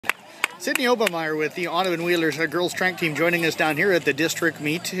Sydney Obermeier with the Audubon Wheelers girls track team joining us down here at the district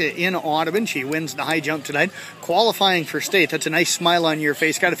meet in Audubon. She wins the high jump tonight, qualifying for state. That's a nice smile on your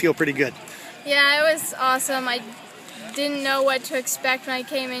face. Got to feel pretty good. Yeah, it was awesome. I didn't know what to expect when I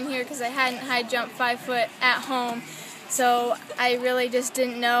came in here because I hadn't high jumped 5 foot at home. So I really just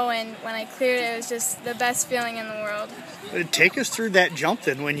didn't know, and when I cleared it, it was just the best feeling in the world. Take us through that jump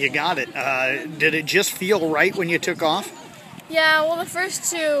then when you got it. Did it just feel right when you took off? Yeah, well, the first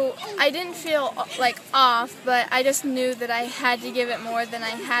two, I didn't feel like off, but I just knew that I had to give it more than I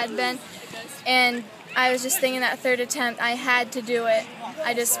had been. And I was just thinking that third attempt, I had to do it.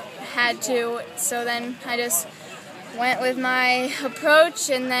 I just had to. So then I just went with my approach,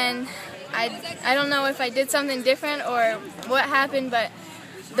 and then I don't know if I did something different or what happened, but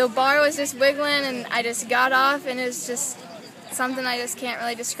the bar was just wiggling, and I just got off, and it was just something I just can't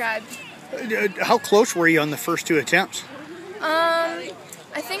really describe. How close were you on the first two attempts?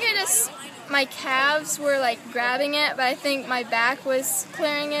 I think my calves were like grabbing it, but I think my back was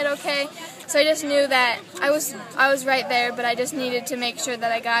clearing it okay. So I just knew that I was right there, but I just needed to make sure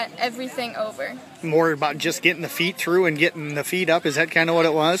that I got everything over. More about just getting the feet through and getting the feet up, is that kind of what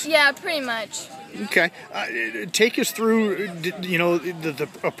it was? Yeah, pretty much. Okay. Take us through, the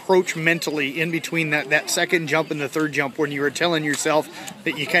approach mentally in between that second jump and the third jump when you were telling yourself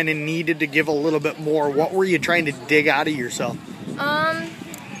that you kind of needed to give a little bit more. What were you trying to dig out of yourself? I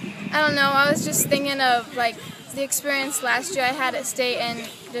don't know. I was just thinking of like the experience last year I had at state and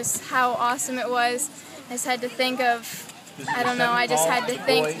just how awesome it was. I just had to think of, I don't know, I just had to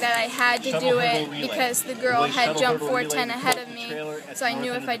think that I had to do it because the girl had jumped 410 ahead of me, so I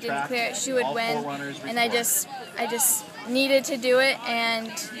knew if I didn't clear it, she would win, and I just needed to do it, and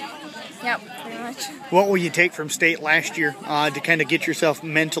yeah, pretty much. What will you take from state last year to kind of get yourself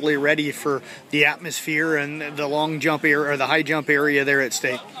mentally ready for the atmosphere and the long jump area or the high jump area there at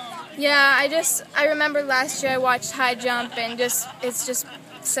state? Yeah, I remember last year I watched high jump, and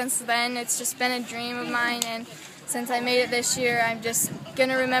since then it's just been a dream of mine, and since I made it this year, I'm just going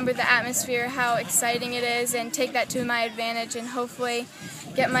to remember the atmosphere, how exciting it is, and take that to my advantage and hopefully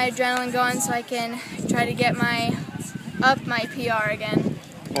get my adrenaline going so I can try to get up my PR again.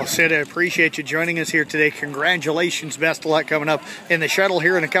 Well, Sid, I appreciate you joining us here today. Congratulations. Best of luck coming up in the shuttle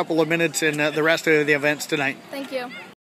here in a couple of minutes and the rest of the events tonight. Thank you.